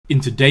In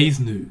today's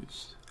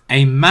news,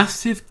 a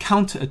massive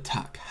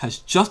counterattack has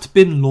just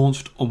been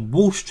launched on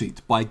Wall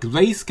Street by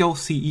Grayscale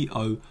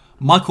CEO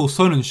Michael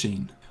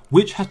Sonnenshein,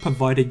 which has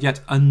provided yet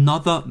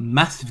another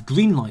massive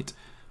green light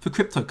for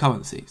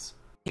cryptocurrencies.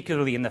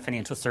 Particularly in the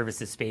financial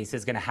services space,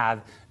 is going to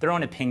have their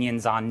own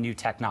opinions on new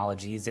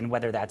technologies and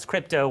whether that's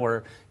crypto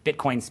or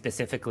Bitcoin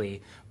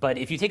specifically. But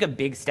if you take a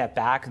big step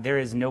back, there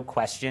is no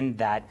question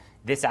that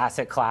this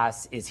asset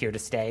class is here to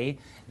stay,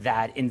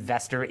 that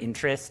investor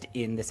interest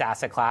in this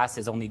asset class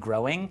is only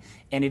growing,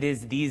 and it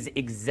is these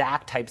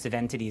exact types of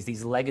entities,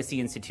 these legacy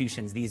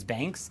institutions, these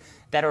banks,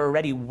 that are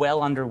already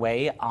well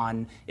underway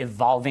on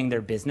evolving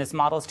their business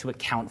models to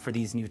account for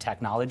these new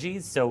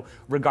technologies. So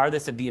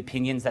regardless of the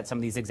opinions that some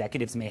of these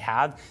executives may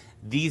have,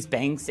 these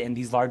banks and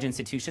these large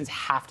institutions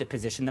have to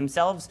position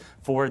themselves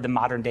for the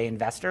modern day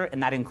investor,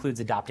 and that includes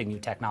adopting new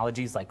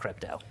technologies like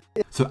crypto.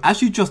 So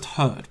as you just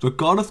heard,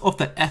 regardless of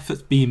the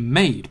efforts being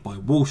made by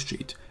Wall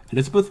Street,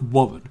 Elizabeth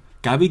Warren,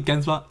 Gary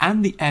Gensler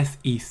and the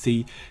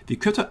SEC, the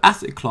crypto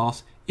asset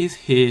class is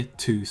here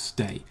to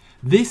stay.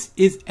 This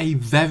is a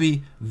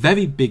very,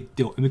 very big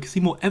deal, and we can see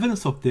more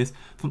evidence of this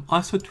from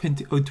ISO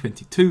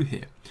 20022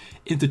 here.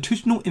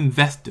 Institutional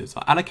investors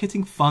are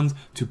allocating funds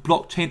to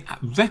blockchain at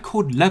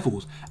record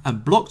levels,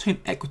 and blockchain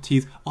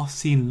equities are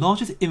seeing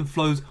largest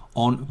inflows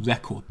on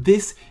record.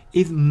 This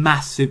is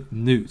massive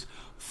news.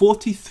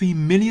 $43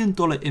 million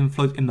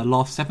inflows in the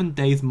last 7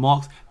 days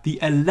marks the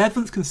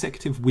 11th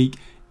consecutive week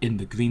in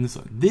the green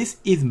zone. This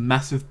is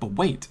massive, but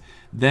wait,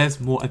 there's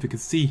more, as you can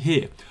see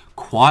here.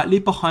 Quietly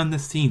behind the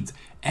scenes,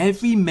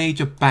 every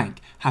major bank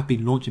have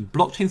been launching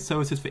blockchain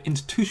services for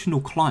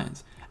institutional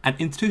clients, and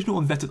institutional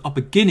investors are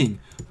beginning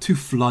to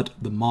flood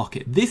the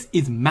market. This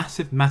is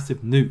massive,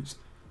 massive news.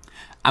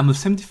 And with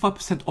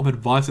 75% of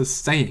advisors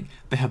saying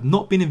they have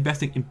not been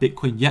investing in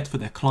Bitcoin yet for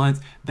their clients,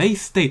 they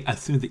state as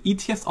soon as the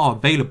ETFs are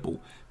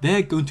available,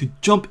 they're going to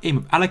jump in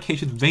with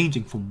allocations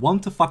ranging from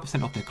 1 to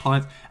 5% of their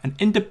clients, and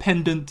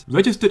independent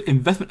registered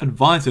investment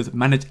advisors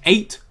manage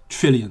 $8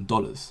 trillion.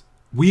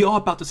 We are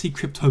about to see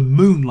crypto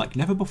moon like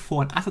never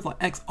before, and assets like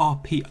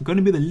XRP are going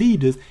to be the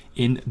leaders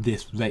in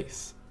this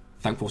race.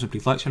 Thanks for watching.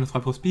 Please like, share, and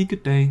subscribe for us. Be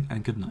good day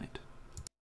and good night.